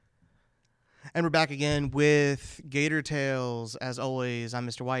And we're back again with Gator Tales. As always, I'm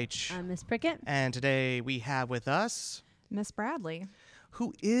Mr. Weich. I'm Miss Prickett. And today we have with us Miss Bradley,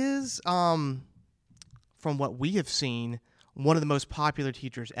 who is, from what we have seen, one of the most popular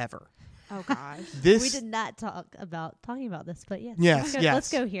teachers ever. oh gosh. This We did not talking about this, but yes. Yes, Let's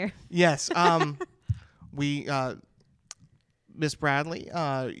go here. Yes. Miss Bradley,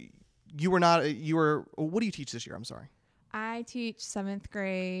 you were, what do you teach this year? I'm sorry. I teach 7th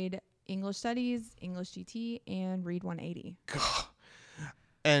grade English Studies, English GT, and Read 180.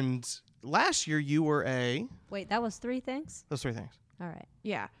 And last year you were Wait, that was 3 things? those 3 things. All right.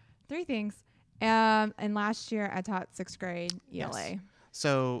 Yeah, 3 things. And last year I taught 6th grade ELA. Yes.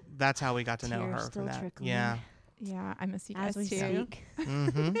 So that's how we got to know Tears her still from that. trickling. Yeah. Yeah, I miss you As guys we too. speak.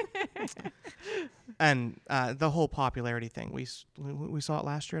 Mm-hmm. And the whole popularity thing, we saw it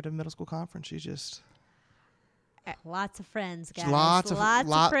last year at a middle school conference. She's just Lots of friends, guys. Lots of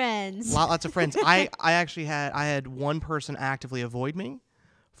friends. lots of friends. I actually had one person actively avoid me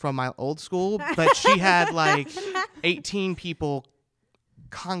from my old school, but she had like 18 people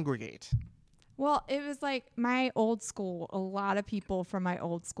congregate. Well, it was like my old school. A lot of people from my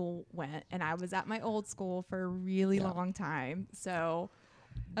old school went, and I was at my old school for a really long time. So,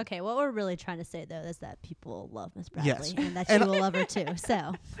 Okay, what we're really trying to say, though, is that people love Miss Bradley. Yes. And that And- you will love her, too.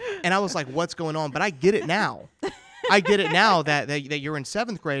 So, And I was like, what's going on? But I get it now. I get it now that you're in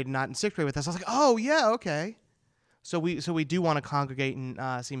 7th grade and not in 6th grade with us. I was like, oh, yeah, okay. So we do want to congregate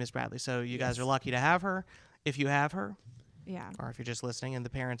and see Miss Bradley. So you guys are lucky to have her, if you have her, yeah. or if you're just listening, and the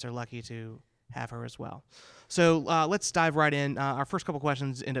parents are lucky to have her as well. So let's dive right in. Our first couple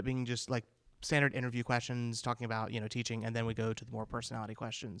questions end up being just like standard interview questions, talking about teaching, and then we go to the more personality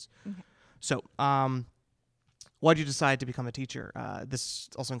questions. Okay. So why did you decide to become a teacher? This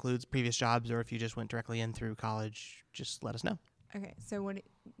also includes previous jobs, or if you just went directly in through college, just let us know. Okay. So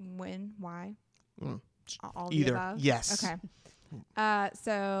when, why? Mm. All the Either. above? Yes. Okay.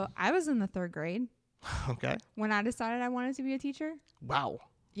 So I was in the 3rd grade Okay. when I decided I wanted to be a teacher. Wow.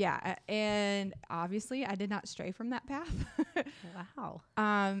 Yeah, and obviously I did not stray from that path. wow.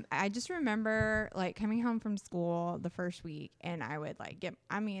 I just remember like coming home from school the first week, and I would like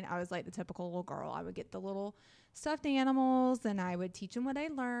I was like the typical little girl. I would get the little stuffed animals, and I would teach them what I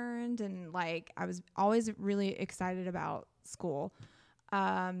learned, and like I was always really excited about school.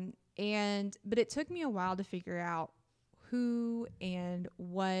 But it took me a while to figure out who and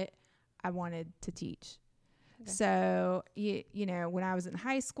what I wanted to teach. Okay. So, when I was in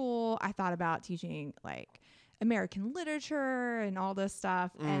high school, I thought about teaching like American literature and all this stuff.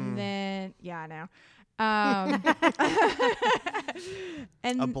 And then, yeah, I know.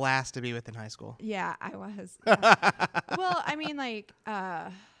 And A blast to be with in high school. yeah, I was. Well, I mean, like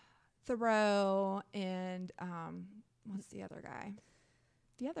Thoreau and what's the other guy?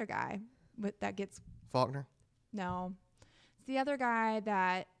 The other guy that gets Faulkner. no. It's the other guy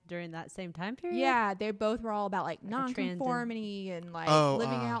that During that same time period? yeah, they both were all about like Like a nonconformity and like Oh,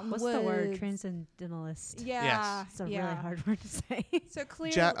 living out in What's the the word? woods. Transcendentalist. Yeah, It's a yeah. really hard word to say. So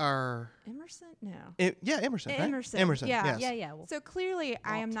clearly, Emerson, right? Emerson. Emerson. Yeah. Yes. Yeah. Well, So clearly,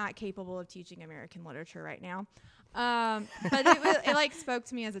 I am Walt. not capable of teaching American literature right now. But it like spoke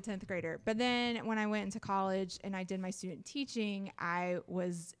to me as a 10th grader. But then when I went into college and I did my student teaching, I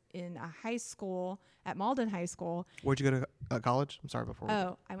was in a high school at Malden High School. Where'd you go to college? I'm sorry before.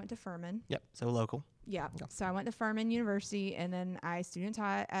 Oh, I went to Furman. Yep. So local. Yeah. Yeah. So I went to Furman University, and then I student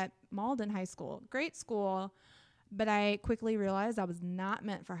taught at Malden High School. Great school, but I quickly realized I was not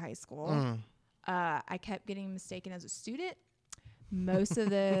meant for high school. I kept getting mistaken as a student. Most of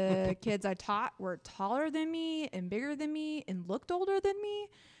the kids I taught were taller than me and bigger than me and looked older than me.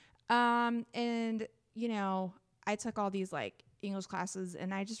 And, I took all these like English classes,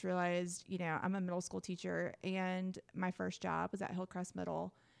 and I just realized, I'm a middle school teacher, and my first job was at Hillcrest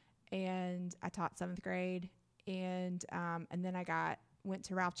Middle, and I taught 7th grade, and then I went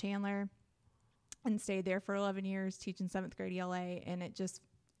to Ralph Chandler and stayed there for 11 years teaching 7th grade ELA, and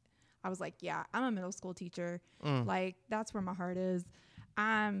I was like, yeah, I'm a middle school teacher. Like, that's where my heart is.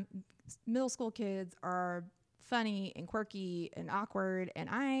 Middle school kids are funny and quirky and awkward, and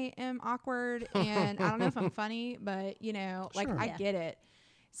I am awkward, and I don't know if I'm funny, but like Sure. I Yeah. get it.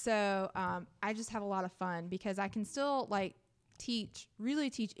 So I just have a lot of fun because I can still like really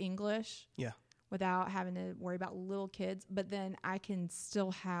teach English Yeah. without having to worry about little kids, but then I can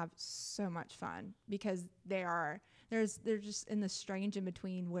still have so much fun because they're just in the strange in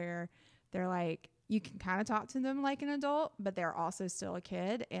between where they're like, you can kind of talk to them like an adult, but they're also still a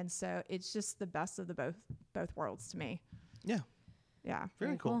kid. And so it's just the best of the both worlds to me. Yeah. Yeah.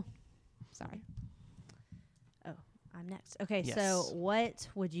 Very cool. Sorry. Oh, I'm next. Okay, Yes. so what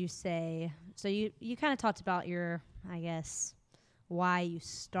would you say? So you kind of talked about your, I guess, why you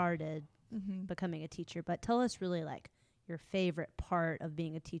started becoming a teacher, but tell us really like your favorite part of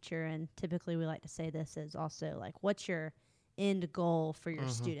being a teacher. And typically we like to say this is also like, what's your end goal for your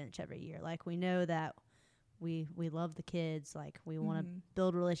students every year? Like we know that we love the kids, like we want to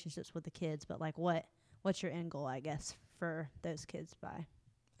build relationships with the kids, but like what's your end goal, I guess, for those kids by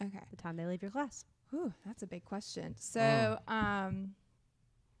the time they leave your class? Ooh, that's a big question. So, I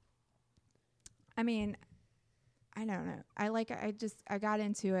mean, I don't know. I got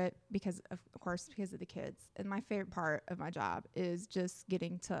into it because of course, because of the kids. And my favorite part of my job is just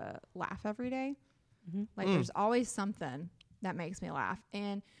getting to laugh every day. Like there's always something that makes me laugh.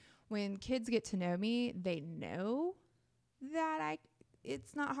 And when kids get to know me, they know that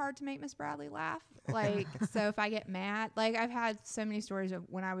it's not hard to make Miss Bradley laugh. Like, so if I get mad, like I've had so many stories of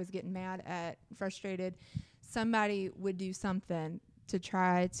when I was getting frustrated, somebody would do something to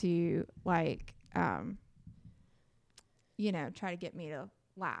try to like, try to get me to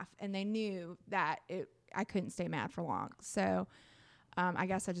laugh. And they knew that I couldn't stay mad for long. So, I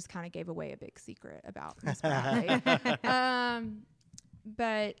guess I just kind of gave away a big secret about Miss Bradley.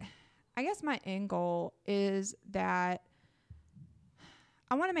 But I guess my end goal is that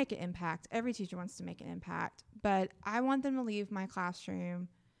I want to make an impact. Every teacher wants to make an impact, but I want them to leave my classroom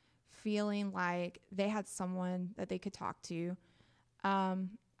feeling like they had someone that they could talk to. I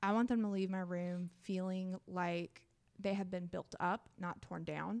want them to leave my room feeling like they have been built up, not torn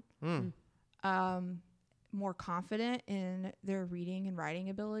down. More confident in their reading and writing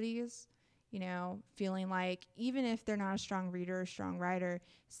abilities. Feeling like even if they're not a strong reader or strong writer,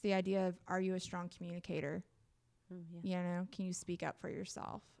 it's the idea of, are you a strong communicator? Can you speak up for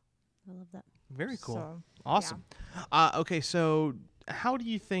yourself? I love that. Very cool. So, Awesome. Okay, so how do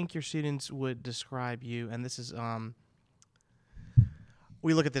you think your students would describe you? And this is,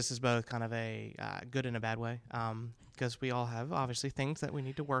 we look at this as both kind of a good and a bad way, because we all have obviously things that we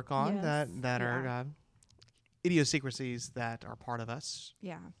need to work on that are idiosyncrasies that are part of us.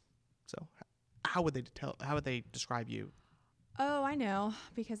 Yeah. So how would they describe you? Oh, I know,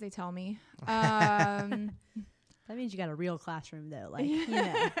 because they tell me. That means you got a real classroom, though. Like,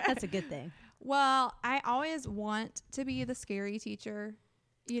 that's a good thing. Well, I always want to be the scary teacher,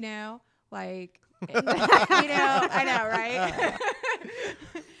 like, I know, right?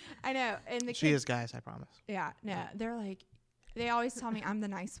 I know. And the She is, guys, I promise. Yeah, no, they're like, they always tell me I'm the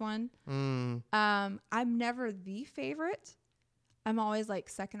nice one. I'm never the favorite. I'm always like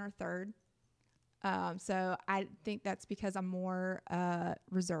second or third. So I think that's because I'm more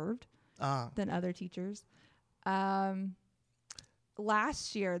reserved than other teachers.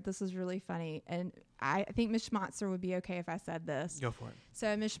 Last year, this was really funny, and I think Ms. Schmatzer would be okay if I said this. Go for it.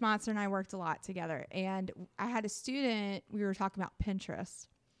 So Ms. Schmatzer and I worked a lot together, and I had a student, we were talking about Pinterest,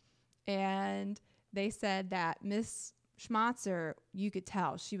 and they said that Ms. Schmatzer, you could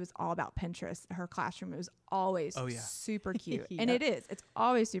tell she was all about Pinterest. Her classroom, it was always super cute. And it is. It's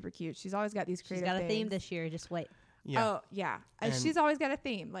always super cute. She's always got these creative She's got things. a theme this year. Just wait. Yeah. Oh, yeah. And She's always got a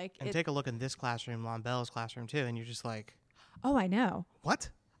theme. And take a look in this classroom, Lon Bell's classroom, too, and you're just like, oh, I know. what?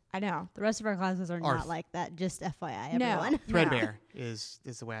 I know. The rest of our classes are not like that. Just FYI, everyone. Threadbare is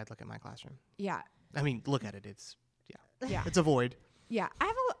the way I'd look at my classroom. Yeah. I mean, look at it. It's, Yeah. it's a void. Yeah. I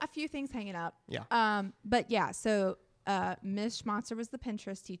have a few things hanging up. Yeah. But yeah, so Ms. Schmatzer was the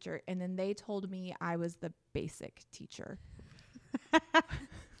Pinterest teacher, and then they told me I was the basic teacher.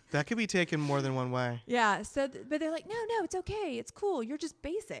 That could be taken more than one way. Yeah. So, but they're like, no, it's okay. It's cool. You're just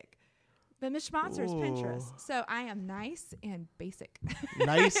basic. But Ms. Schmatzer is Pinterest. So I am nice and basic.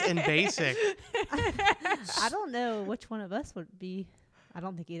 Nice and basic. I don't know which one of us would be. I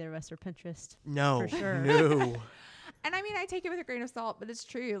don't think either of us are Pinterest. No. For sure. No. And I mean, I take it with a grain of salt, but it's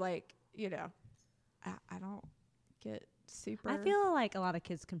true. Like, I don't get super. I feel like a lot of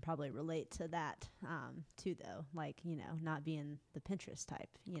kids can probably relate to that too, though. Like, not being the Pinterest type,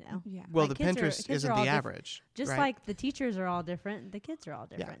 Yeah. Well, Like the kids Pinterest are isn't all the average. Just right? like the teachers are all different, the kids are all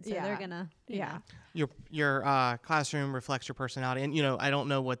different. So Yeah. they're going to, Yeah. Your classroom reflects your personality. And, I don't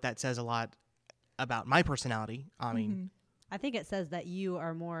know what that says a lot about my personality. I mean, I think it says that you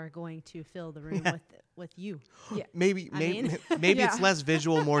are more going to fill the room with you. Yeah. maybe mean- maybe it's Yeah. less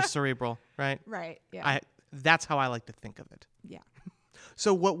visual, more cerebral, right? Right. Yeah. That's how I like to think of it. Yeah.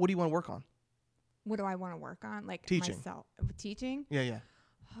 So what do you want to work on? What do I want to work on? Like Teaching. myself. Teaching? Yeah.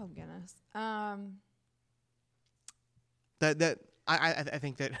 Oh goodness. I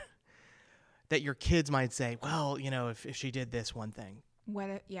think that your kids might say, well, if she did this one thing.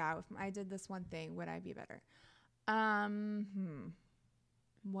 If I did this one thing, would I be better?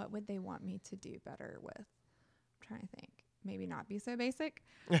 What would they want me to do better with? I'm trying to think. Maybe not be so basic.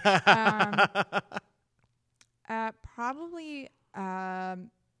 Probably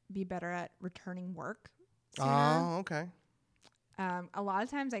be better at returning work sooner. Oh, okay. A lot of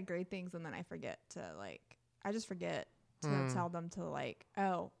times I grade things and then I forget to I just forget to tell them to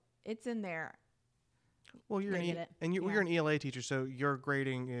oh, it's in there. Well, you're I get it. you're an ELA teacher, so our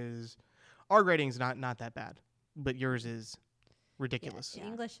grading is not that bad, but yours is ridiculous. Yeah.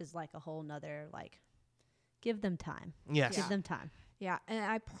 English is like a whole nother give them time. Yes. Give them time. Yeah, and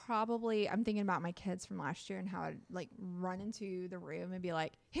I'm thinking about my kids from last year and how I'd run into the room and be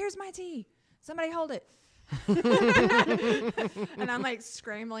like, "Here's my tea. Somebody hold it." And I'm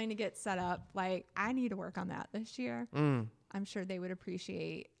scrambling to get set up. I need to work on that this year. I'm sure they would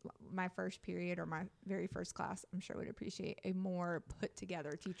appreciate my first period or my very first class. I'm sure would appreciate a more put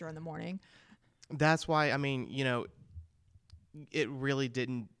together teacher in the morning. That's why, it really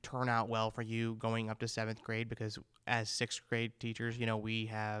didn't turn out well for you going up to 7th grade, because as 6th grade teachers, we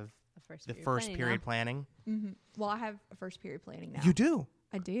have the first period planning. Mm-hmm. Well, I have a first period planning now. You do?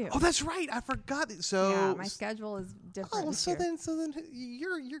 I do. Oh, that's right. I forgot. So yeah, my schedule is different. Oh, so then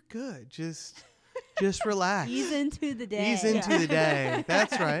you're good. Just relax. Ease into the day. Ease into the day.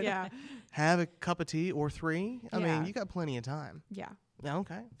 That's right. Yeah. Have a cup of tea or 3. I mean, you got plenty of time. Yeah.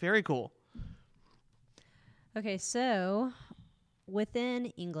 Okay. Very cool. Okay, so within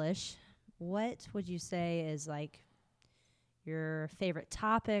English, what would you say is your favorite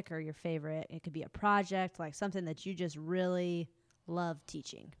topic or your favorite? It could be a project, something that you just really love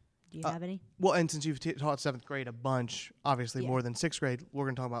teaching. Do you have any? Well, and since you've taught 7th grade a bunch, obviously more than 6th grade, we're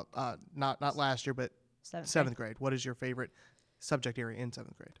going to talk about not last year, but 7th grade. What is your favorite subject area in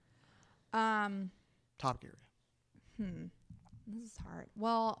 7th grade? Topic area. This is hard.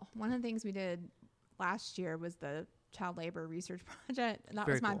 Well, one of the things we did last year was the child labor research project, and that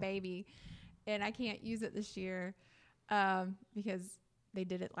was my baby, and I can't use it this year because they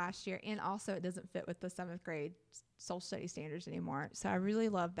did it last year, and also it doesn't fit with the 7th grade social study standards anymore. So I really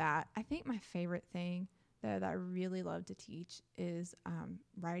love that. I think my favorite thing though that I really love to teach is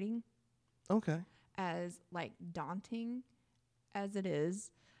writing. Okay. As daunting as it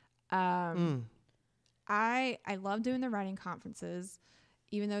is, I love doing the writing conferences,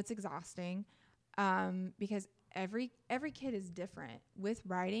 even though it's exhausting, because every kid is different. With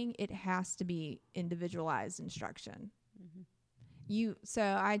writing, it has to be individualized instruction. Mm-hmm. So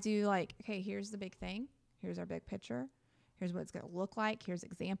I do okay, here's the big thing. Here's our big picture. Here's what it's going to look like. Here's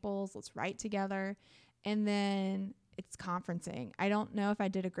examples. Let's write together. And then it's conferencing. I don't know if I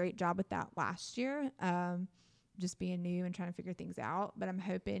did a great job with that last year, just being new and trying to figure things out. But I'm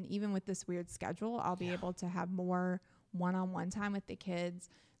hoping even with this weird schedule, I'll be able to have more one-on-one time with the kids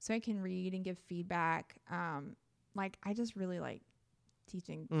so I can read and give feedback. I just really like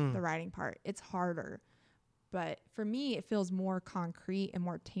teaching the writing part. It's harder. But for me, it feels more concrete and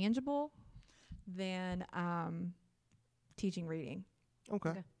more tangible than teaching reading.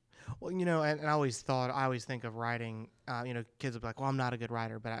 Okay. Well, and I always think of writing, kids will be like, well, I'm not a good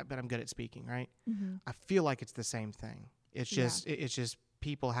writer, but I'm good at speaking, right? Mm-hmm. I feel like it's the same thing. It's just, it's just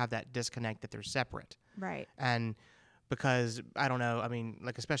people have that disconnect that they're separate. Right. And because, I don't know,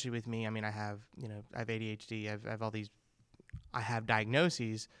 especially with me, I have ADHD, I have all these, I have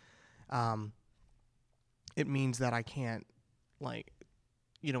diagnoses. It means that I can't, when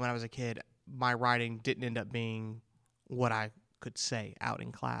I was a kid, my writing didn't end up being what I could say out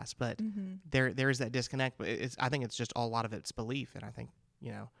in class, but there is that disconnect. But I think it's just a lot of it's belief, and I think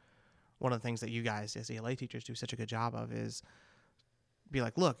one of the things that you guys as ELA teachers do such a good job of is be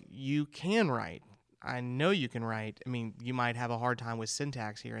like, look, you can write. I know you can write. You might have a hard time with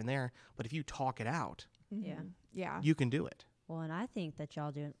syntax here and there, but if you talk it out, you can do it. Well, and I think that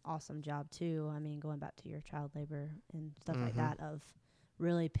y'all do an awesome job too. Going back to your child labor and stuff like that, of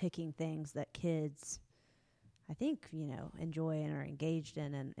really picking things that kids, I think, enjoy and are engaged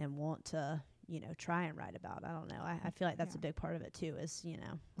in and want to, try and write about. I don't know. I feel like that's a big part of it too, is,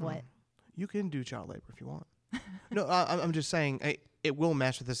 what. You can do child labor if you want. No, I'm just saying it will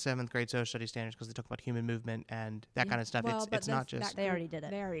mesh with the 7th grade social studies standards because they talk about human movement and that kind of stuff. Well, it's not just. They already did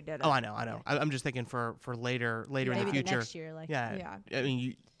it. They already did it. Oh, I know. Okay. I'm just thinking for later in the maybe future. Next year,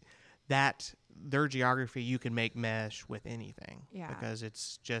 that their geography you can make mesh with anything. Yeah. Because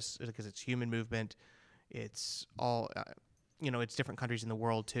it's human movement. It's all, it's different countries in the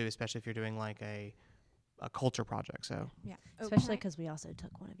world too, especially if you're doing a culture project. So yeah, especially because we also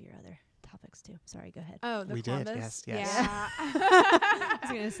took one of your other topics too. Sorry, go ahead. Oh, the we Columbus? did. Yes. Yeah. I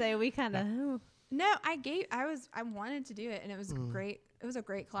was gonna say we kind of No, I wanted to do it, and it was great. It was a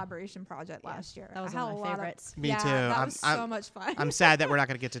great collaboration project last year. That was I had one of a my lot favorites. Me yeah, too. That was so much fun. I'm sad that we're not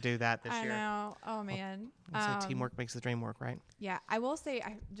going to get to do that this I year. know. Oh man. So teamwork makes the dream work, right? Yeah, I will say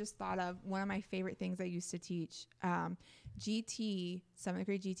I just thought of one of my favorite things I used to teach. GT, 7th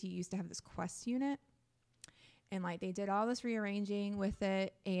grade GT used to have this quest unit, and like they did all this rearranging with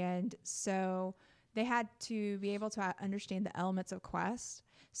it, and so they had to be able to understand the elements of quest.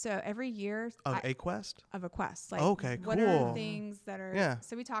 So every year A quest? of a quest, like Okay, what are cool. the things that are? Yeah.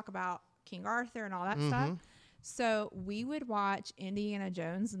 So we talk about King Arthur and all that stuff. So we would watch Indiana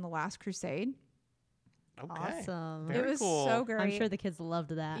Jones and the Last Crusade. Okay. Awesome. Very it was cool. so great. I'm sure the kids loved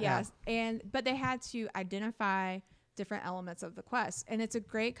that. Yes, but they had to identify different elements of the quest, and it's a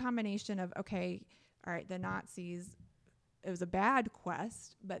great combination of okay, all right, the Nazis. It was a bad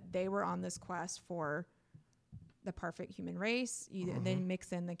quest, but they were on this quest for the perfect human race. You then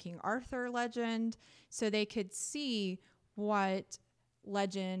mix in the King Arthur legend, so they could see what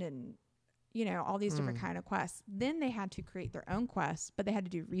legend and all these different kind of quests. Then they had to create their own quests, but they had to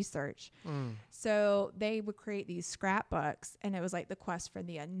do research. So they would create these scrapbooks, and it was like the quest for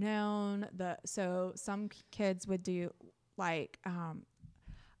the unknown. So some kids would do like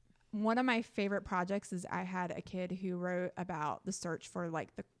one of my favorite projects is I had a kid who wrote about the search for like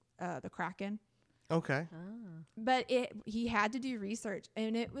the Kraken. Okay. But he had to do research,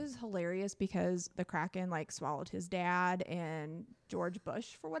 and it was hilarious because the Kraken like swallowed his dad and George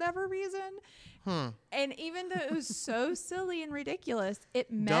Bush for whatever reason. And even though it was so silly and ridiculous,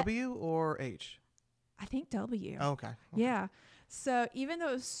 it met W or H? I think W. Okay. Yeah. So even though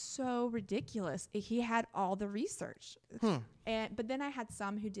it was so ridiculous, he had all the research. But then I had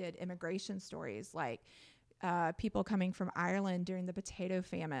some who did immigration stories, like people coming from Ireland during the potato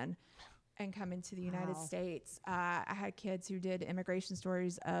famine and coming to the United States. I had kids who did immigration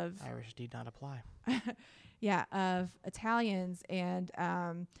stories of Irish need not apply. of Italians, and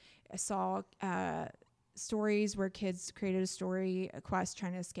I saw stories where kids created a quest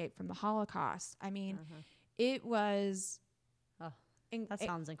trying to escape from the Holocaust. I mean, it was. That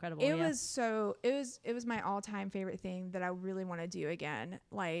sounds incredible. It was my all-time favorite thing that I really want to do again.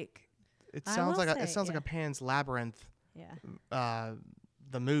 Like It I sounds will like say, it sounds like a Pan's Labyrinth, Yeah.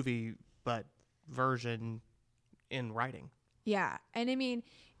 the movie, but version in writing. Yeah. And I mean,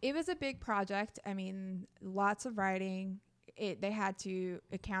 it was a big project. I mean, lots of writing. It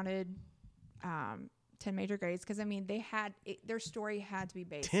counted 10 major grades because I mean, their story had to be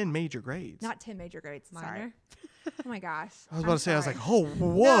based 10 major grades. not 10 major grades. Sorry. Minor. Oh my gosh. I was about to say, I was sorry. like, oh,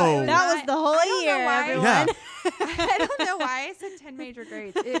 whoa. That was the whole I don't know year, why. everyone. Yeah. I don't know why I said 10 major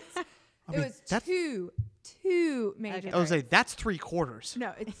grades. It mean, was that's- two major Okay. I was grades. say that's 3/4.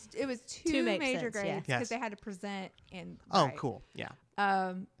 No, it was two makes major sense, yeah. grades because Yes. they had to present and Oh, write. cool. Yeah.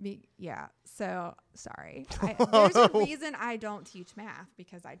 Yeah. So sorry. There's a reason I don't teach math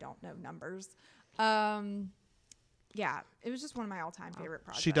because I don't know numbers. Yeah, it was just one of my all-time favorite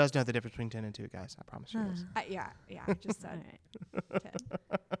projects. She does know the difference between 10 and 2, guys. I promise you this. Yeah. I just said All 10.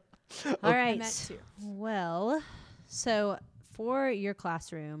 All I right. meant 2. Well, so for your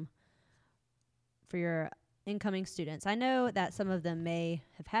classroom, for your incoming students, I know that some of them may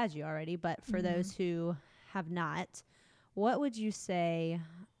have had you already, but for those who have not, what would you say,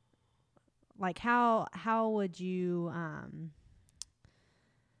 like how would you,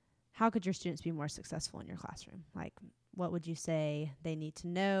 how could your students be more successful in your classroom? Like, what would you say they need to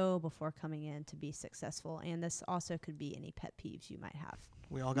know before coming in to be successful? And this also could be any pet peeves you might have.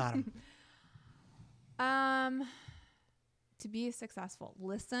 We all got them. To be successful,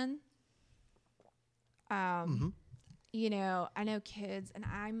 listen. Mhm. I know kids, and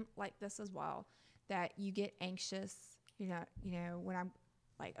I'm like this as well, that you get anxious, when I'm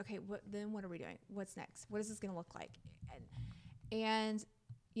like, okay, what are we doing? What's next? What is this going to look like? And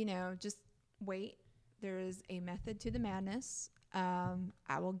just wait. There is a method to the madness.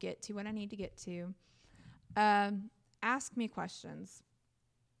 I will get to what I need to get to. Ask me questions.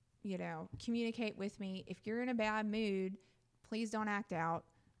 Communicate with me. If you're in a bad mood, please don't act out.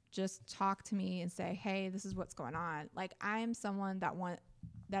 Just talk to me and say, hey, this is what's going on. Like, I am someone that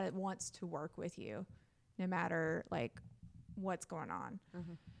wants to work with you no matter like what's going on.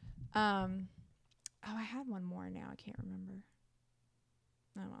 I had one more now. I can't remember.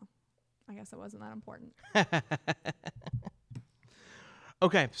 Oh, well, I guess it wasn't that important.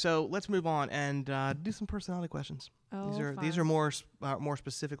 Okay, so let's move on and do some personality questions. Oh, These are more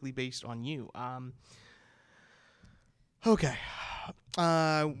specifically based on you. Okay.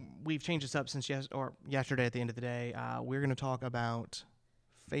 We've changed this up since yesterday at the end of the day. We're going to talk about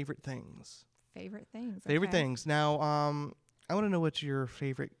favorite things. Favorite things. Favorite okay. things. Now, I want to know what your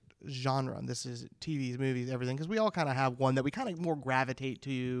favorite genre? And this is TVs, movies, everything, because we all kind of have one that we kind of more gravitate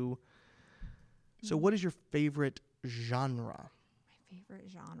to. So, what is your favorite genre? My favorite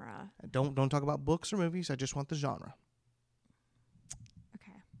genre. Don't talk about books or movies. I just want the genre.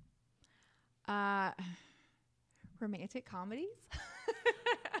 Okay. Romantic comedies.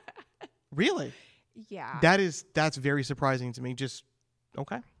 Really? Yeah. That's very surprising to me. Just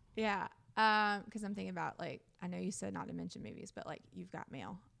okay. Yeah. Because I'm thinking about, like, I know you said not to mention movies, but like You've Got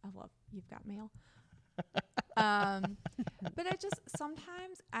Mail. I love You've Got Mail. But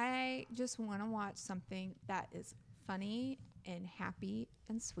sometimes I just want to watch something that is funny and happy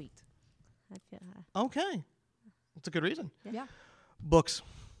and sweet. I feel Okay, that's a good reason. Yeah. Books.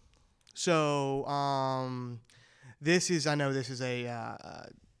 So, I know this is a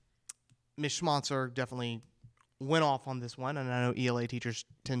Ms. Schmonzer definitely went off on this one, and I know ELA teachers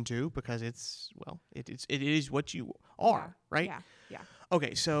tend to, because it is what you are, right? Yeah. Yeah.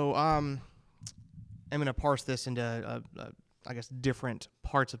 Okay, so I'm going to parse this into I guess different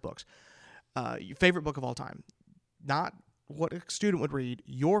parts of books. Your favorite book of all time, not what a student would read.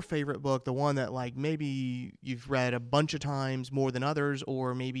 Your favorite book, the one that like maybe you've read a bunch of times more than others,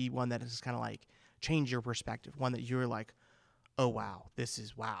 or maybe one that has kind of like changed your perspective. One that you're like, oh wow, this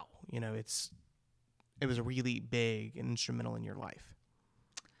is wow. It was really big and instrumental in your life.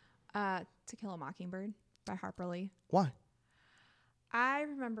 To Kill a Mockingbird by Harper Lee. Why? I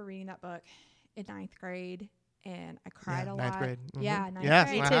remember reading that book in 9th grade, and I cried a lot. 9th grade. Mhm. Yeah, 9th Yes,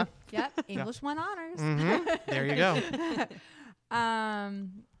 grade. uh-huh. Yep, English 1 honors. Mhm. There you go.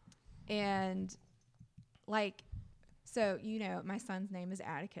 And like, so my son's name is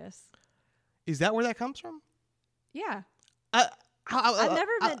Atticus. Is that where that comes from? Yeah. I've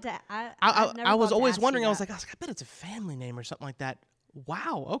never meant to. I was always wondering. I was like, I bet it's a family name or something like that.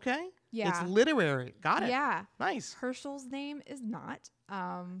 Wow. Okay. Yeah. It's literary. Got it. Yeah. Nice. Herschel's name is not.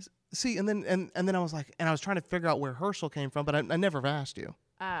 See, and then I was like, and I was trying to figure out where Herschel came from, but I never have asked you.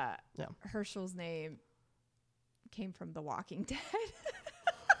 Yeah. Herschel's name came from The Walking Dead.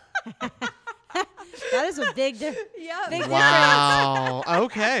 That is a big difference. Yeah. Big Wow.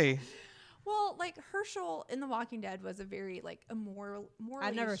 Okay. Well, like Herschel in The Walking Dead was a very like a morally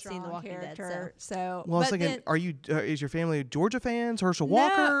I've never seen The strong Walking Dead, character. So Well, I was but thinking, then- are you? Is your family Georgia fans? Herschel No,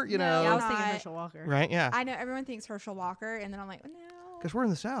 Walker? You no. know. Yeah, I was thinking Not- Herschel Walker. Right. Yeah. I know everyone thinks Herschel Walker, and then I'm like, no. Because we're in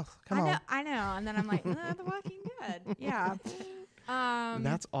the South. Come on. I know, and then I'm like, no, The Walking Dead. Yeah.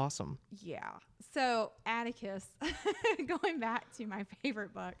 That's awesome. Yeah. So Atticus, going back to my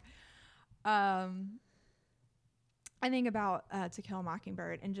favorite book, I think about To Kill a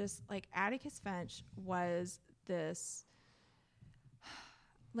Mockingbird, and just like Atticus Finch was this,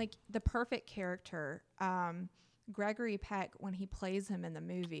 like the perfect character. Gregory Peck, when he plays him in the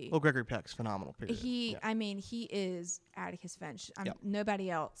movie, Well, Gregory Peck's phenomenal. Period. he Yeah. is Atticus Finch. Yep. Nobody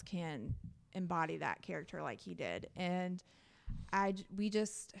else can embody that character like he did. And I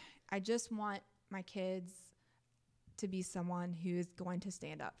just want my kids to be someone who is going to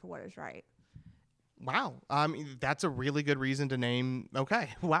stand up for what is right. Wow. I mean, that's a really good reason to name. Okay.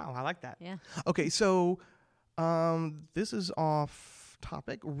 Wow. I like that. Yeah. Okay. So, this is off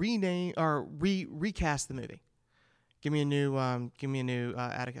topic. Rename or recast the movie. Give me a new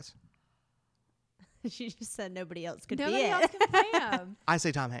Atticus. She just said nobody else could Nobody be else it. can play him. I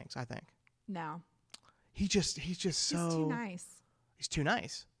say Tom Hanks. I think No, he's just so he's too nice. He's too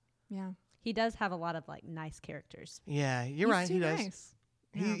nice. Yeah, He does have a lot of like nice characters. Yeah, you're He's right. too He does. nice.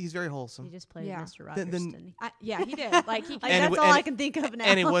 Yeah. He's very He wholesome, just played Yeah. Mr. Rogers, Then- didn't he? Yeah, he did. Like he, Like, And it that's w- all and I it- can think of now.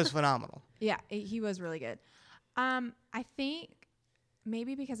 and it was phenomenal. yeah, he was really good. I think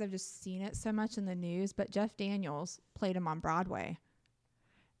maybe because I've just seen it so much in the news, but Jeff Daniels played him on Broadway.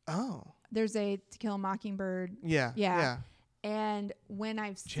 Oh, There's a To Kill a Mockingbird, yeah, Yeah. and when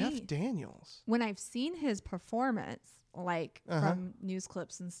I've Jeff seen Daniels. when I've seen his performance, like from news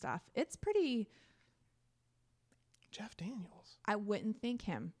clips and stuff, it's pretty. Jeff Daniels. I wouldn't think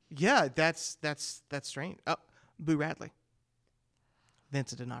him. Yeah, that's strange. Oh, Boo Radley.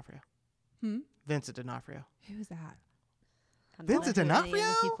 Vincent D'Onofrio. Vincent D'Onofrio. Who's that? I'm Vincent not sure any of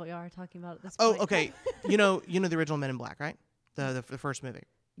the D'Onofrio? people you are talking about at this Oh, point. okay. you know the original Men in Black, right? The first movie.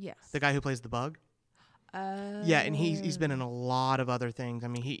 Yes. The guy who plays the bug. Yeah, and he's been in a lot of other things. I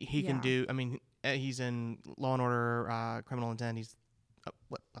mean, he can Yeah. do. I mean, he's in Law and Order, Criminal Intent. He's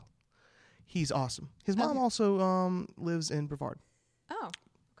he's awesome. His mom Okay. also lives in Brevard. Oh,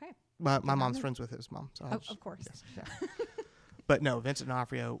 okay. My not mom's know. friends with his mom. So I Of just- course. yes, yeah. But no, Vincent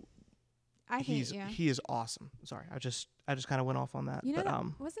D'Onofrio. I think yeah. He is awesome. Sorry, I just kind of went off on that. You know,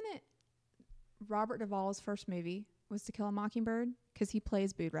 but wasn't it Robert Duvall's first movie was To Kill a Mockingbird? Because he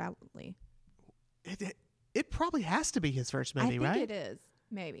plays Boo Radley. it probably has to be his first movie, I think right? it is.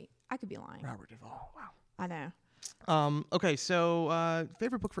 Maybe. I could be lying. Robert Duvall. Wow. I know. Okay, so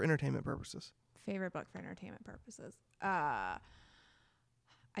favorite book for entertainment purposes? Favorite book for entertainment purposes. I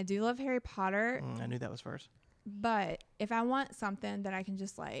do love Harry Potter, I knew that was first. but if I want something that I can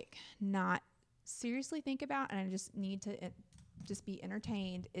just like not seriously think about and I just need to just be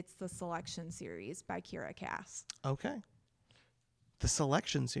entertained, it's the Selection series by Kira Cass. Okay. The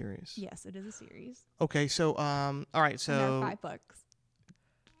Selection series. Yes, it is a series. Okay, so all right, And there are so 5 books.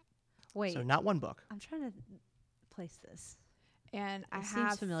 Wait, so not one book. I'm trying to place this. And I It seems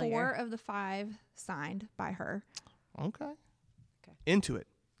have familiar. 4 of the 5 signed by her. Okay. Okay. Into it.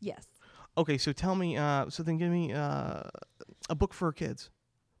 Yes. Okay, so tell me. So then, give me a book for kids,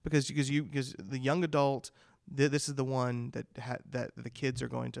 because the young adult, this is the one that the kids are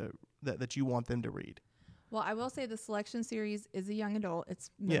going to that you want them to read. Well, I will say the Selection series is a young adult.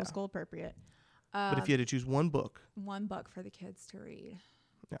 It's middle school appropriate. But if you had to choose one book, One book for the kids to read.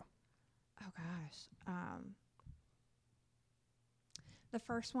 Yeah. Oh gosh. The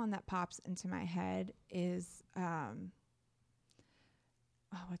first one that pops into my head is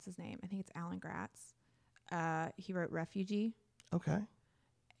what's his name? I think it's Alan Gratz. He wrote Refugee, okay,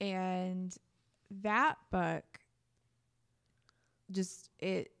 and that book just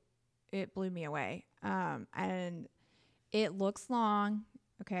it blew me away. And it looks long,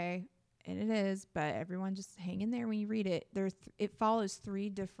 okay, and it is, but everyone just hang in there when you read it. It follows 3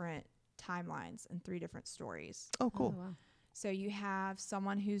 different timelines and 3 different stories. oh cool, Oh, wow. So you have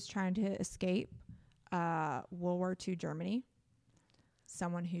someone who's trying to escape World War II Germany,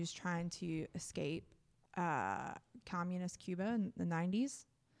 someone who's trying to escape communist Cuba in the 90s,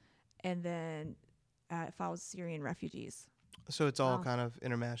 and then it follows Syrian refugees. So it's all Wow. kind of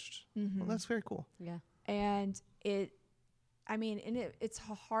intermeshed. Mm-hmm. Well, that's very cool. Yeah. And it's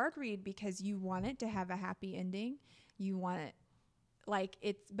a hard read because you want it to have a happy ending. You want it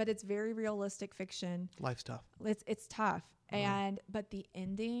but it's very realistic fiction. Life's tough. It's tough. Mhm. But the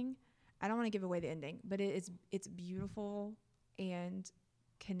ending, I don't want to give away the ending, but it's beautiful and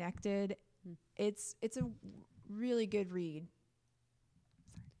connected. Hmm. It's a really good read.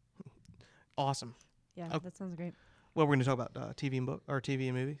 Awesome. Yeah, Oh. that sounds great. Well, we're going to talk about TV and book or TV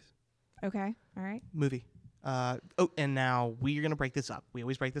and movies. Okay. All right. Movie. And now we're going to break this up. We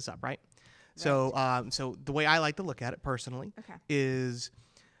always break this up, right? So, so the way I like to look at it personally Okay. is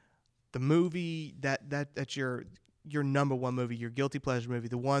the movie that's your number one movie, your guilty pleasure movie,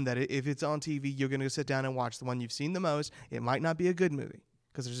 the one that if it's on TV, you're going to sit down and watch, the one you've seen the most. It might not be a good movie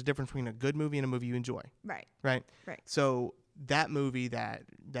because there's a difference between a good movie and a movie you enjoy, Right. right? Right. So that movie that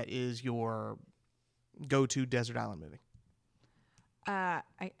is your go-to desert island movie. I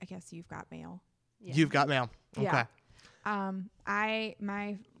guess You've Got Mail. Yeah. You've Got Mail. Okay. Yeah.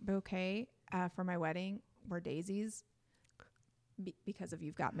 My bouquet for my wedding were daisies because of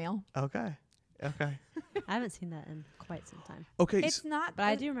You've Got Mail. Okay. I haven't seen that in quite some time, Okay. It's not, but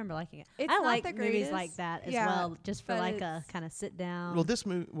I do remember liking it. It's I not like the movies greatest. like that as Yeah, well, just for but like a it's- kind of sit down. Well,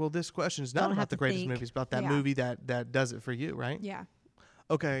 this question is not Don't about have the to greatest think. movies, about that Yeah. movie that does it for you, right? Yeah.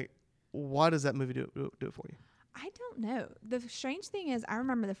 Okay. Why does that movie do it for you? I don't know. The strange thing is, I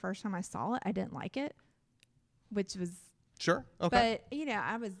remember the first time I saw it, I didn't like it, which was, Sure. Okay. but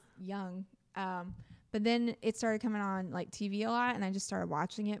I was young. But then it started coming on like TV a lot, and I just started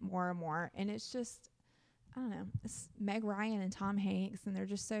watching it more and more. And it's just, I don't know, it's Meg Ryan and Tom Hanks, and they're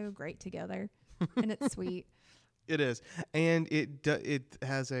just so great together, and it's sweet. It is, and it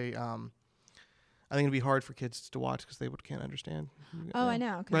has a. I think it'd be hard for kids to watch because they can't understand. Oh, I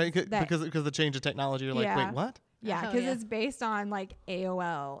know, Right? that- Because the change of technology, you're like, Yeah. wait, what? Yeah, Oh, because yeah. it's based on like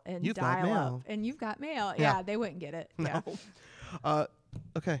AOL and You've got dial-up, mail. and You've Got Mail. Yeah. Yeah, they wouldn't get it. Yeah. No.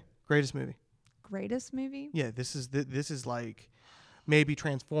 Okay. Greatest movie. Greatest movie? Yeah. This is like maybe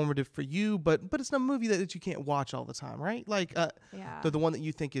transformative for you, but it's not a movie that you can't watch all the time, right? Like Yeah. the one that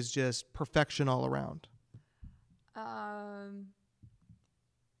you think is just perfection all around.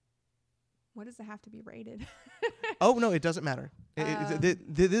 What does it have to be rated? Oh no, it doesn't matter. This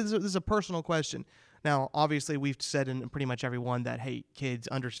is a personal question. Now, obviously, we've said in pretty much every one that, hey, kids,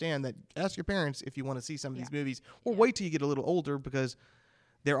 understand that. Ask your parents if you want to see some of these movies, or wait till you get a little older because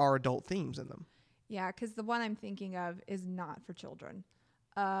there are adult themes in them. Yeah, because the one I'm thinking of is not for children.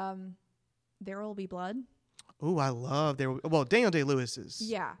 There Will Be Blood. Oh, I love Daniel Day-Lewis is.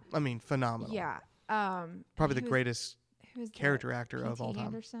 Yeah. I mean, phenomenal. Yeah. Probably the greatest who's character actor of all time.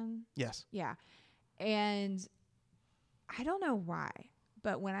 Anderson. Yes. Yeah. And I don't know why,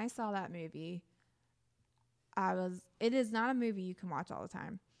 but when I saw that movie, it is not a movie you can watch all the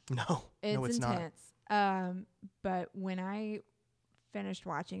time. No. It's no, it's intense. But when I finished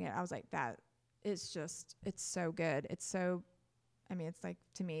watching it, I was like, it's so good. It's so I mean, it's like,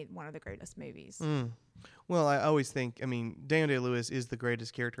 to me, one of the greatest movies. Well, I always think, I mean, Daniel Day-Lewis is the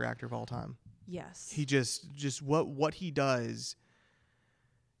greatest character actor of all time. Yes. He just what he does.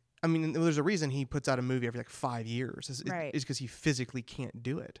 I mean, there's a reason he puts out a movie every like 5 years. Right. Is because he physically can't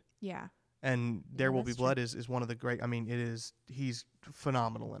do it. Yeah. And There Will Be that's true. Blood is one of the great. I mean, he's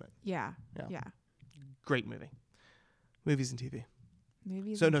phenomenal in it. Yeah. Yeah. Yeah. Great movie. Movies and TV.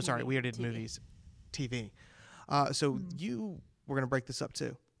 Movies. So and no, TV. sorry, we already did TV. movies, TV. So we're gonna break this up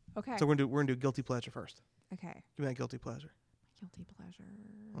too. Okay. So we're gonna do guilty pleasure first. Okay. Give me that guilty pleasure. Guilty pleasure.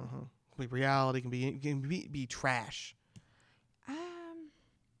 Can be reality, can be trash. I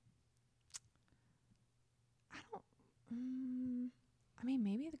don't. I mean,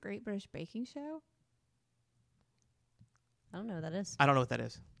 maybe the Great British Baking Show. I don't know what that is. I don't know what that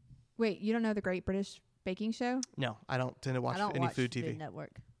is. Wait, you don't know the Great British Baking Show? No, I don't tend to watch I don't any watch food TV.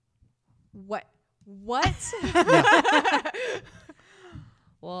 Network. What? What?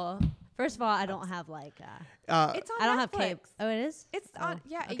 Well, first of all, I don't have like. It's on I don't have Netflix. cable. Oh, it is. It's on.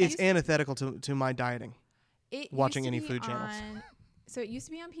 Yeah. It It's used, antithetical to my dieting. it watching used to any be food channels. So it used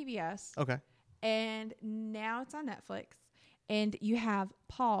to be on PBS, Okay. and now it's on Netflix. And you have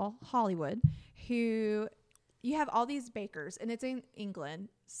Paul Hollywood, who you have all these bakers, and it's in England.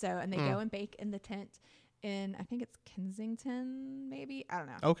 So, and they go and bake in the tent in, I think it's Kensington, maybe, I don't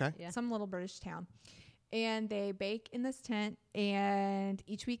know. Okay. Yeah. Some little British town. And they bake in this tent, and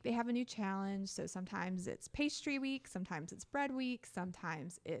each week they have a new challenge. So sometimes it's pastry week, sometimes it's bread week,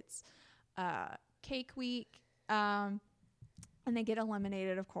 sometimes it's cake week. And they get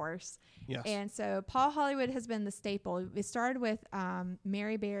eliminated, of course. Yes. And so Paul Hollywood has been the staple. It started with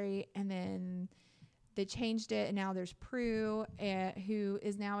Mary Berry, and then they changed it, and now there's Prue, who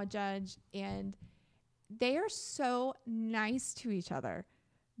is now a judge. And they are so nice to each other,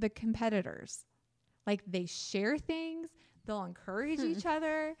 the competitors. Like, they share things. They'll encourage each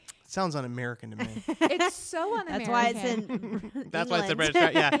other. Sounds un-American to me. It's so un-American. That's why it's in. That's why it's the England.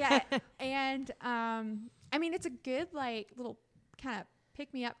 British. Yeah. Yeah. And, I mean, it's a good, like, little kind of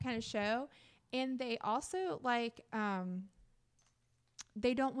pick-me-up kind of show. And they also, like,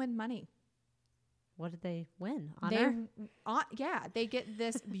 they don't win money. What did they win? Honor. They get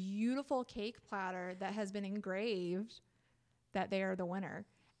this beautiful cake platter that has been engraved that they are the winner.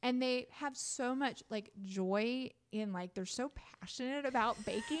 And they have so much like joy in, like, they're so passionate about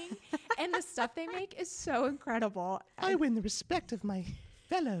baking, and the stuff they make is so incredible. I win the respect of my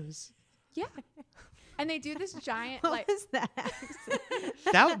fellows. Yeah. And they do this giant, What like, was that?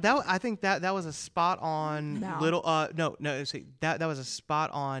 that I think that was a spot on No. little no see, that was a spot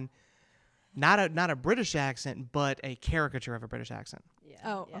on not a British accent, but a caricature of a British accent. Yeah.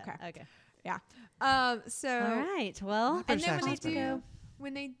 Oh, yeah, okay. Okay. yeah. So All right. Well, and British then accent's better.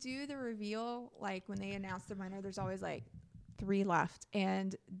 when they do the reveal, like when they announce the winner, there's always like 3 left,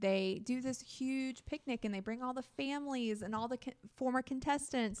 and they do this huge picnic, and they bring all the families and all the former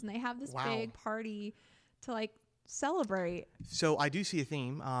contestants, and they have this Wow. big party to like celebrate. So I do see a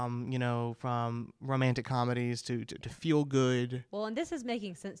theme, from romantic comedies to feel good. well, and this is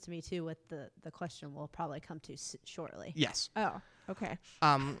making sense to me too with the question we'll probably come to shortly. Yes. Oh, okay.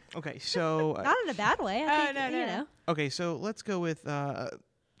 Okay. So Not in a bad way. I think, no, you no. know. okay. So let's go with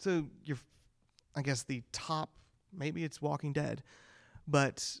so your, I guess the top, maybe it's Walking Dead,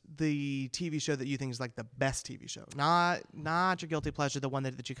 but the TV show that you think is like the best TV show, not your guilty pleasure, the one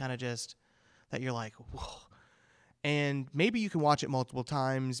that you kind of just that you're like, whoa. And maybe you can watch it multiple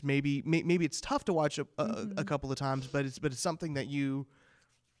times. Maybe it's tough to watch a couple of times, but it's something that you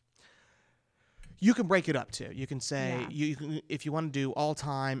can break it up to. You can say Yeah. you can, if you want to do all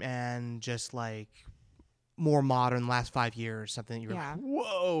time and just like more modern, last 5 years, something that you're Yeah. like,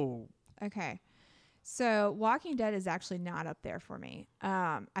 whoa. Okay. So Walking Dead is actually not up there for me.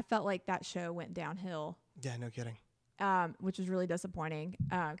 I felt like that show went downhill, Yeah, no kidding. which was really disappointing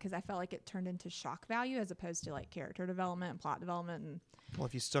because I felt like it turned into shock value as opposed to like character development and plot development. And Well,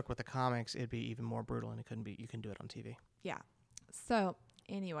 if you stuck with the comics, it'd be even more brutal, and it couldn't be. You can do it on TV. yeah. So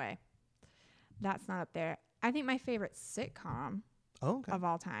anyway, that's not up there. I think my favorite sitcom Oh, okay. of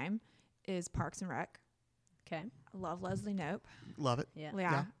all time is Parks and Rec. Okay. I love Leslie Knope. Love it. Yeah.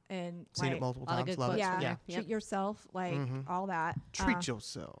 Yeah. And Seen like, it multiple lot of times. good Love quotes it. yeah, from Yeah. there. treat Yep. yourself, like Mhm. all that. Treat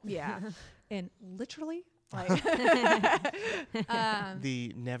yourself. Yeah. And literally, like,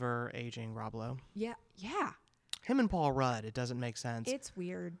 The never aging Rob Lowe. yeah. Him and Paul Rudd. It doesn't make sense. It's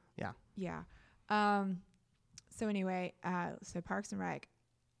weird. Yeah. Yeah. So anyway, so Parks and Rec.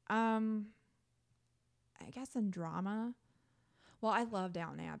 I guess in drama. Well, I love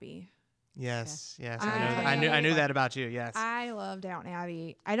Downton Abbey. Yes. Yes. I- I know. I knew that about you. Yes. I love Downton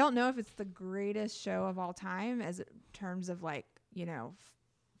Abbey. I don't know if it's the greatest show of all time as in terms of like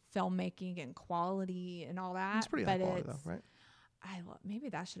filmmaking and quality and all that. It's pretty but high quality, though, right? Maybe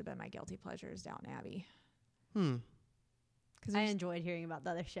that should have been my guilty pleasures, Downton Abbey. I enjoyed hearing about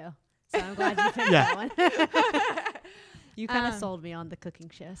the other show, so I'm glad you picked Yeah. that one. You kind of sold me on the cooking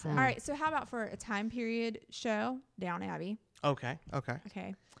show. So. All right, so how about for a time period show, Downton Abbey? Okay.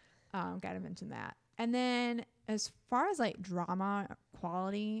 Okay, gotta mention that. And then as far as like drama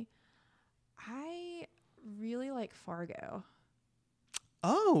quality, I really like Fargo.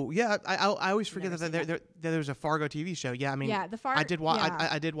 Oh yeah, I always forget Never that seen there's a Fargo TV show. Yeah, I mean, Yeah, the Fargo. I did watch. Yeah.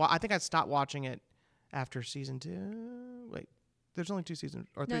 I did watch. I think I stopped watching it after season 2. Wait, there's only 2 seasons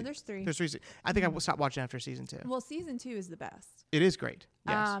or 3. No, there's 3. There's 3. I think I stopped watching after season 2. Well, season 2 is the best. It is great.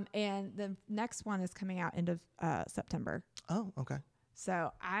 Yes. And the next one is coming out end of September. Oh, okay.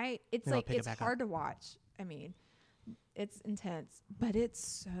 So it's Maybe I'll like pick it it's back hard to watch. I mean, it's intense, but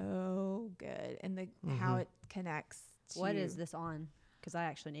it's so good, and how it connects. What is this on? Because I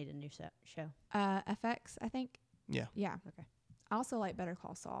actually need a new show. FX, I think. Yeah. Yeah. Okay. I also like Better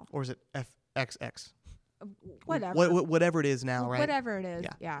Call Saul. Or is it FXX? Whatever. Whatever it is now, right? Whatever it is.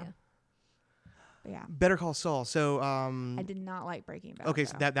 Yeah. Yeah. Yeah. Yeah. Better Call Saul. So I did not like Breaking Bad. okay,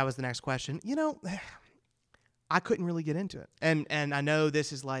 so though. that was the next question. I couldn't really get into it, and I know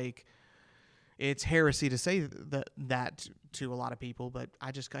this is like, it's heresy to say that to a lot of people, but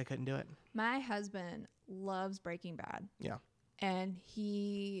I couldn't do it. My husband loves Breaking Bad. Yeah. And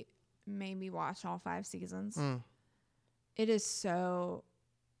he made me watch all 5 seasons. Mm. It is so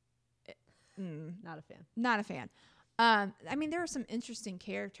Not a fan. not a fan. I mean, there are some interesting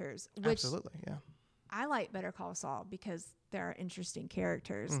characters, which Absolutely, yeah. I like Better Call Saul because there are interesting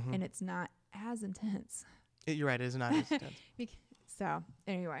characters and it's not as intense. You're right. It is not as intense. So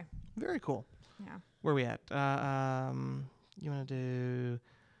anyway, Very cool. yeah. Where are we at? You want to do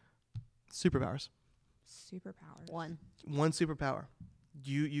superpowers? Superpowers. One. One superpower.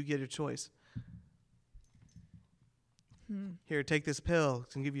 You get a choice. Here, take this pill.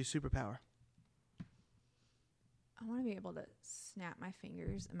 It's gonna give you a superpower. I want to be able to snap my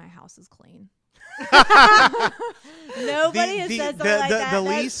fingers and my house is clean. Nobody has said something like that. The That's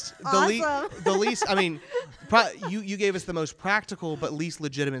least, awesome. the least. I mean, you gave us the most practical but least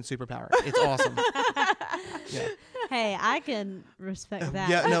legitimate superpower. It's awesome. Yeah. Hey, I can respect that.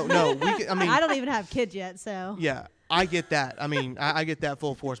 Yeah. No. We. I mean, I don't even have kids yet, so. yeah. I get that. I mean, I get that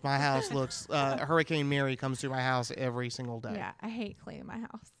full force. My house looks. Hurricane Mary comes through my house every single day. Yeah, I hate cleaning my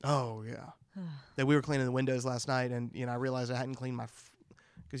house. Oh yeah. That we were cleaning the windows last night, and I realized I hadn't cleaned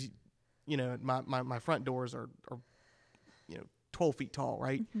because my front doors are 12 feet tall,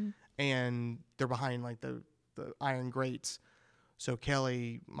 right? And they're behind like the iron grates. So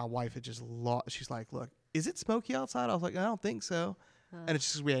Kelly, my wife, had just she's like, "Look, is it smoky outside?" I was like, "I don't think so." And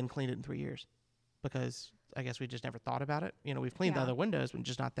it's just we hadn't cleaned it in 3 years because I guess we just never thought about it. We've cleaned the other windows, but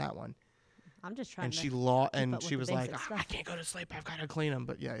just not that one. I'm just trying And to. she up and with she the was like, basic "I stuff." can't go to sleep. I've got to clean them."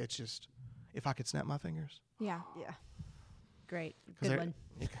 But yeah, it's just if I could snap my fingers. Yeah. Yeah. Great. 'Cause Good one.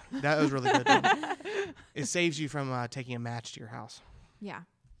 That was really good. It saves you from taking a match to your house. Yeah.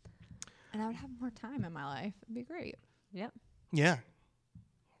 And I would have more time in my life. It'd be great. Yep. Yeah.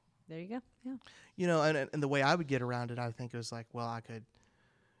 There you go. Yeah. And the way I would get around it, I think it was like, well, I could,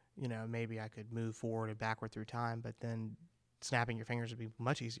 maybe I could move forward and backward through time, but then snapping your fingers would be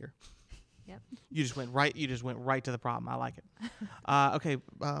much easier. Yep. You just went right to the problem. I like it. Okay.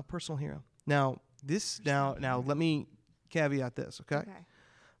 Personal hero. Now let me caveat this. Okay.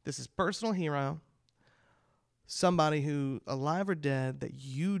 This is personal hero. Somebody who, alive or dead, that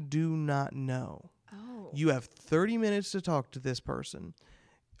you do not know. Oh. You have 30 minutes to talk to this person.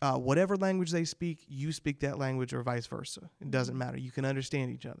 Whatever language they speak, you speak that language, or vice versa. It doesn't matter. You can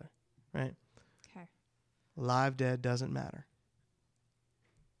understand each other, right? Okay. Live, dead, doesn't matter.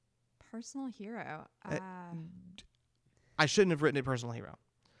 Personal hero. I shouldn't have written a personal hero.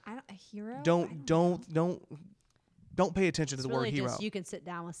 A hero? Don't pay attention to It's the really word hero. just you can sit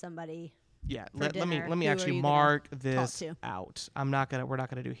down with somebody. Yeah, for let me dinner. let me Who are actually you gonna mark talk this to? out. We're not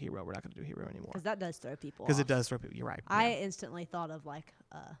gonna do hero. We're not gonna do hero anymore Because that does throw people because off. it does throw people. You're right. I yeah. instantly thought of like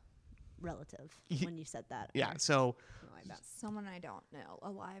a relative when you said that. Yeah. or So something like that. Someone I don't know,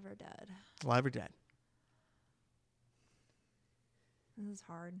 alive or dead. live or dead. This is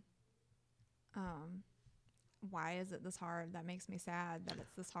hard. Why is it this hard? That makes me sad that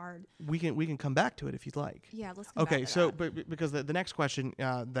it's this hard. We can come back to it if you'd like. Yeah, let's come Okay, back to so that. because the next question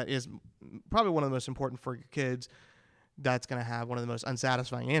that is probably one of the most important for your kids, that's going to have one of the most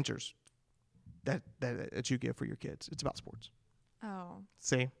unsatisfying answers that you give for your kids. It's about sports. Oh.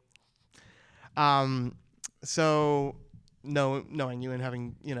 See? So knowing you and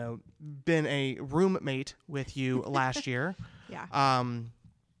having, been a roommate with you last year, Yeah.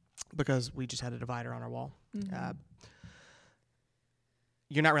 Because we just had a divider on our wall. Mhm.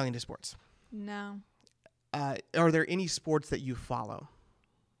 You're not really into sports. No. Are there any sports that you follow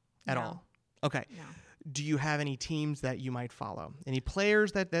at No. all? Okay. No. Do you have any teams that you might follow? Any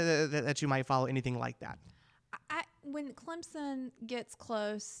players that you might follow? Anything like that? When Clemson gets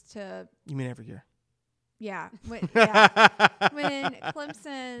close to You mean every year? when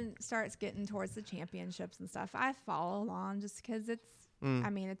Clemson starts getting towards the championships and stuff, I follow along just because it's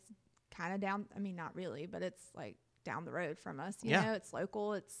kind of down. I mean, not really, but it's like down the road from us. You know, it's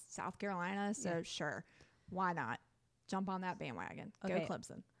local. It's South Carolina, so sure, why not jump on that bandwagon? Okay. Go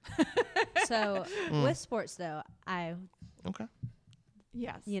Clemson. So with sports, though, Okay.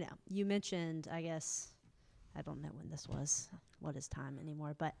 Yes. you mentioned, I guess, I don't know when this was, what is time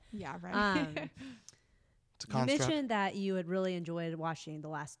anymore, but Yeah. Right. It's a you construct. mentioned that you had really enjoyed watching The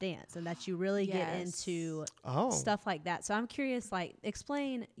Last Dance and that you really get Yes. into Oh. stuff like that. So I'm curious, like,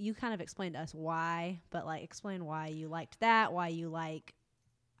 you kind of explained to us why, but like explain why you liked that, why you like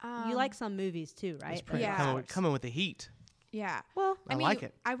some movies too, right? It's pretty Yeah. coming with the heat. Yeah. Well, I like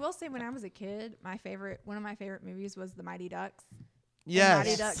it. I will say, when I was a kid, one of my favorite movies was The Mighty Ducks. And Yes.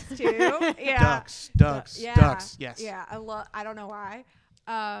 Mighty Ducks too. Yeah. Ducks. Yeah. Ducks. Yes. Yeah. I don't know why.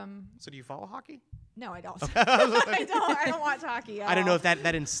 So do you follow hockey? No, I don't. I don't watch hockey. I don't know if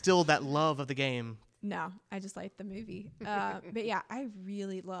that instilled that love of the game. No, I just like the movie. But yeah, I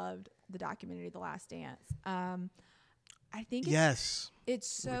really loved the documentary The Last Dance. I think it's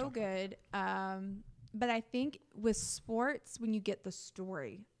so good. But I think with sports, when you get the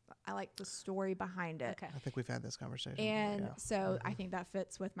story, I like the story behind it. okay. I think we've had this conversation. And Yeah. so I think that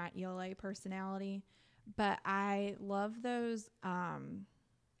fits with my ELA personality. But I love those,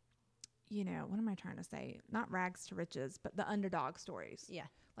 what am I trying to say? Not rags to riches, but the underdog stories. Yeah.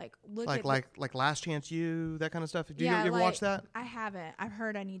 Like, look like at like Last Chance U, that kind of stuff. Do you Yeah, ever watch that? I haven't. I've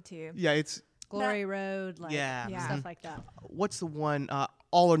heard I need to. Yeah, it's Glory Road, like Yeah. Yeah. stuff like that. what's the one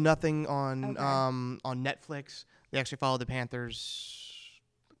All or Nothing on Okay. on Netflix. They actually followed the Panthers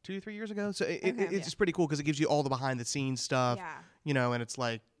 2-3 years ago. So Okay. it's just pretty cool because it gives you all the behind the scenes stuff, Yeah. and it's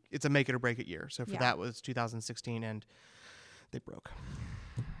like it's a make it or break it year. So for Yeah. that was 2016 and they broke.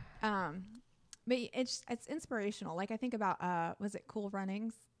 But it's inspirational. Like, I think about was it Cool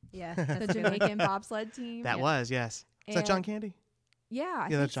Runnings, Yeah. the That's a good one. Jamaican bobsled team. That was, yes. Is that John And- Candy? Yeah,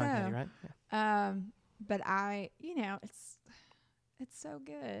 Yeah, that's think John so. Candy, right? Yeah. But it's so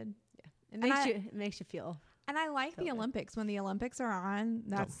good. It makes I- it makes you feel. And I like the Totally. Olympics. When the Olympics are on,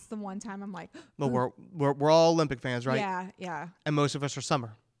 that's the one time I'm like, Well, we're all Olympic fans, right? yeah. And most of us are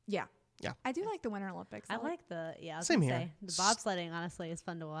summer. Yeah. Yeah. I do like the Winter Olympics. I like the I was Same gonna here. say, the bobsledding honestly is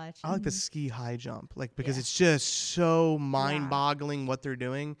fun to watch. I like the ski high jump, because Yeah. it's just so mind-boggling what they're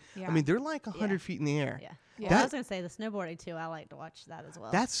doing. Yeah. I mean, they're like 100 Yeah. feet in the air. Yeah. Yeah. Well, I That- was gonna say the snowboarding too. I like to watch that as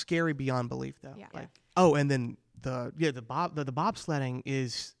well. That's scary beyond belief, though. Yeah. And then the bobsledding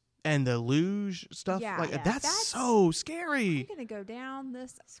is and the luge stuff. Yeah. Like Yeah. that's so I'm scary. going to go down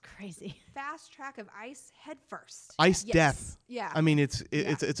this it's crazy. fast track of ice head first. Ice Yes. death. Yeah. I mean, it's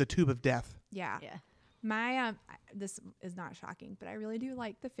a tube of death. Yeah. Yeah. My this is not shocking, but I really do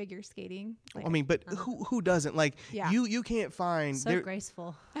like the figure skating. Like, I mean, but who doesn't? Like Yeah. you can't find So there-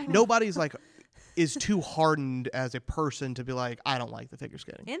 graceful. nobody's like is too hardened as a person to be like, I don't like the figure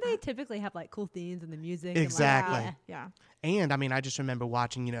skating. And they typically have like cool themes and the music. Exactly. And, like, yeah. And I mean, I just remember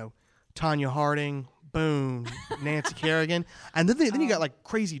watching, Tanya Harding, boom, Nancy Kerrigan, and then you got like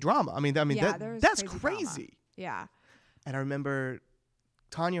crazy drama. I mean, Yeah, there was that's crazy crazy. drama. Yeah. And I remember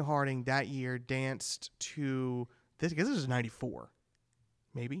Tanya Harding that year danced to this. I guess this was '94,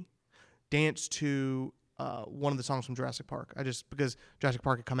 maybe. Danced to one of the songs from Jurassic Park. Because Jurassic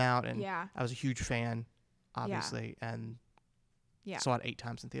Park had come out, and Yeah. I was a huge fan, obviously, and Yeah. saw it 8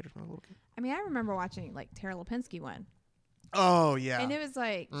 times in theaters when I was a little kid. I mean, I remember watching like Tara Lipinski one. Oh yeah, And it was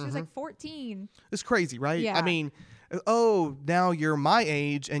like, she was like 14. it's crazy, right? Yeah. I mean, now you're my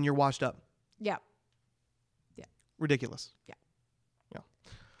age and you're washed up. Yeah. Ridiculous. Yeah.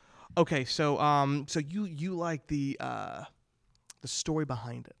 Okay, so you like the story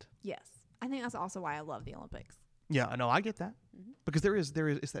behind it. Yes. I think that's also why I love the Olympics. Yeah, no, I get that. Because there is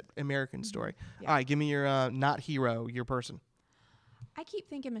it's that American story. Yeah. All right, give me your not hero, your person. I keep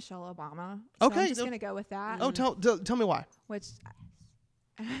thinking Michelle Obama. So Okay, I'm just so- going to go with that. Oh, tell me why. Which,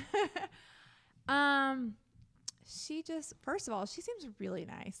 she just, first of all, she seems really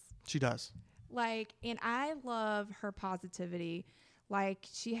nice. She does. Like, and I love her positivity. Like,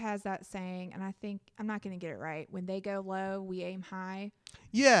 she has that saying, and I think, I'm not going to get it right. When they go low, we aim high.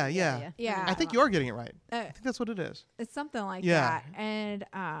 Yeah. Yeah. I think you are getting it right. I Uh, think that's what it is. It's something like Yeah. that. And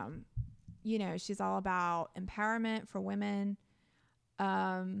you know, she's all about empowerment for women.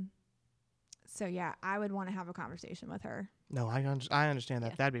 So yeah, I would want to have a conversation with her. No, I understand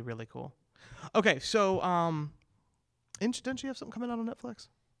that. Yeah. That'd be really cool. Okay, so doesn't she have something coming out on Netflix?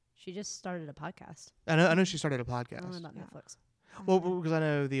 She just started a podcast. I know she started a I don't know podcast. about Yeah. Netflix. Well, because I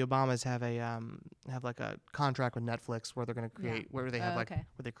know the Obamas have have like a contract with Netflix where they're going to create where they have okay.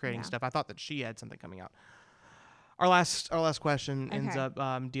 where they're creating Yeah. stuff. I thought that she had something coming out. Our last question ends Okay.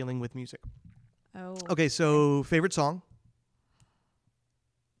 up dealing with music. Oh, Okay, so favorite song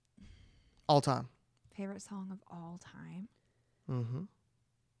all time. favorite song of all time. Mm-hmm.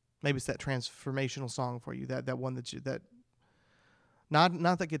 Maybe it's that transformational song for you. That one that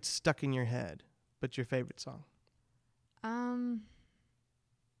not that gets stuck in your head, but your favorite song.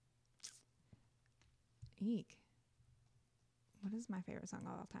 Eek. What is my favorite song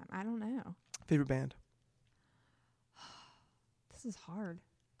of all time? I don't know. Favorite band This is hard.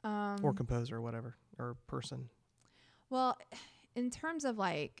 or composer or whatever or person. Well, in terms of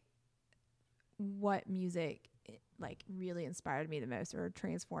like what music like really inspired me the most or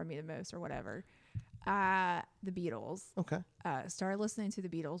transformed me the most or whatever, the Beatles. Okay. Started listening to the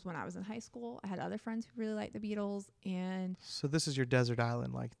Beatles when I was in high school. I had other friends who really liked the Beatles, and So this is your desert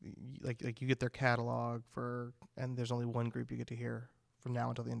island, like you get their catalog and there's only one group you get to hear from now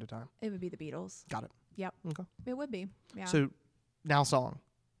until the end of time. it would be the Beatles. Got it. Yep. Okay. It would be. Yeah. So now song,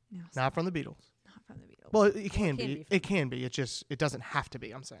 no, not from the Beatles. not from the Beatles. Well, it can can be. be It can be. It doesn't have to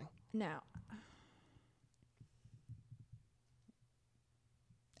be. I'm saying. No.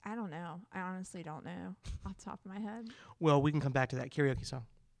 I don't know. I honestly don't know off the top of my head. Well, we can come back to that karaoke song.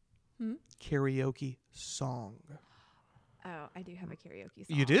 Hmm? Karaoke song. Oh, I do have a karaoke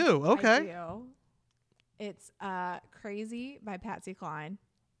song. You do? I Okay. do. It's Crazy by Patsy Cline.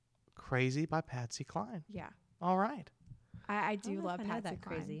 Crazy by Patsy Cline. Yeah. All right. I don't do know if love I know Patsy that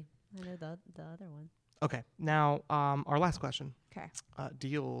Cline. crazy. I know the other one. Okay. Now, our last question Okay.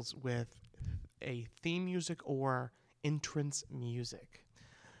 deals with a theme music or entrance music.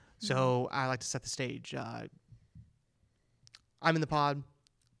 So I like to set the stage. I'm in the pod.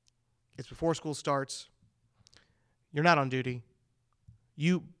 It's before school starts. You're not on duty.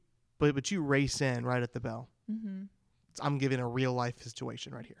 But you race in right at the bell. Mm-hmm. I'm giving a real life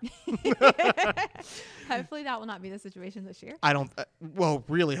situation right here. Hopefully that will not be the situation this year. I don't. Well,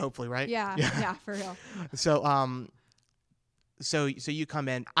 really, hopefully, right? Yeah. Yeah, for real. So so you come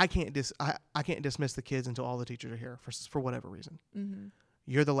in. I can't dismiss the kids until all the teachers are here for whatever reason. Mm-hmm.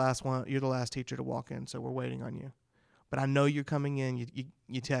 You're the last one. You're the last teacher to walk in, so we're waiting on you. But I know you're coming in.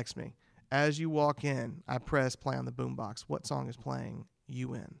 You text me as you walk in. I press play on the boombox. What song is playing?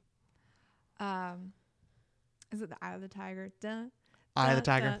 You in? Is it the Eye of the Tiger? Dun, Eye of the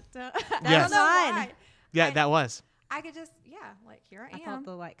dun, Tiger. dun, dun. Yes. I don't know why. Yeah, I- that was. I could just like here I I am. thought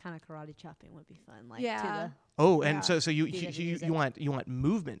the like kind of karate chopping would be fun. Like Yeah. to Oh, and Yeah. so you Do the you, music. you want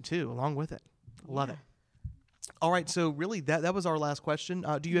movement too along with it. Love Yeah. it. All right, so really that was our last question.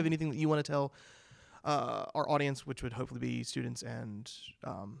 Do you have anything that you want to tell our audience, which would hopefully be students and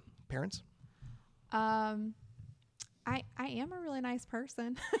parents? I am a really nice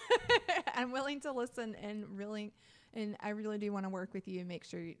person. I'm willing to listen and I really do want to work with you and make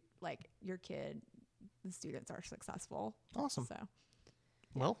sure like your kid, the students are successful. Awesome. So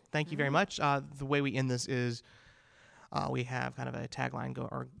Well, thank you very much. The way we end this is we have kind of a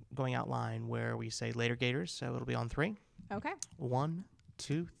tagline going out line where we say later Gators. So it'll be on 3. okay. 1,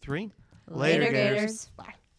 2, 3. Later, Gators. Gators. Bye.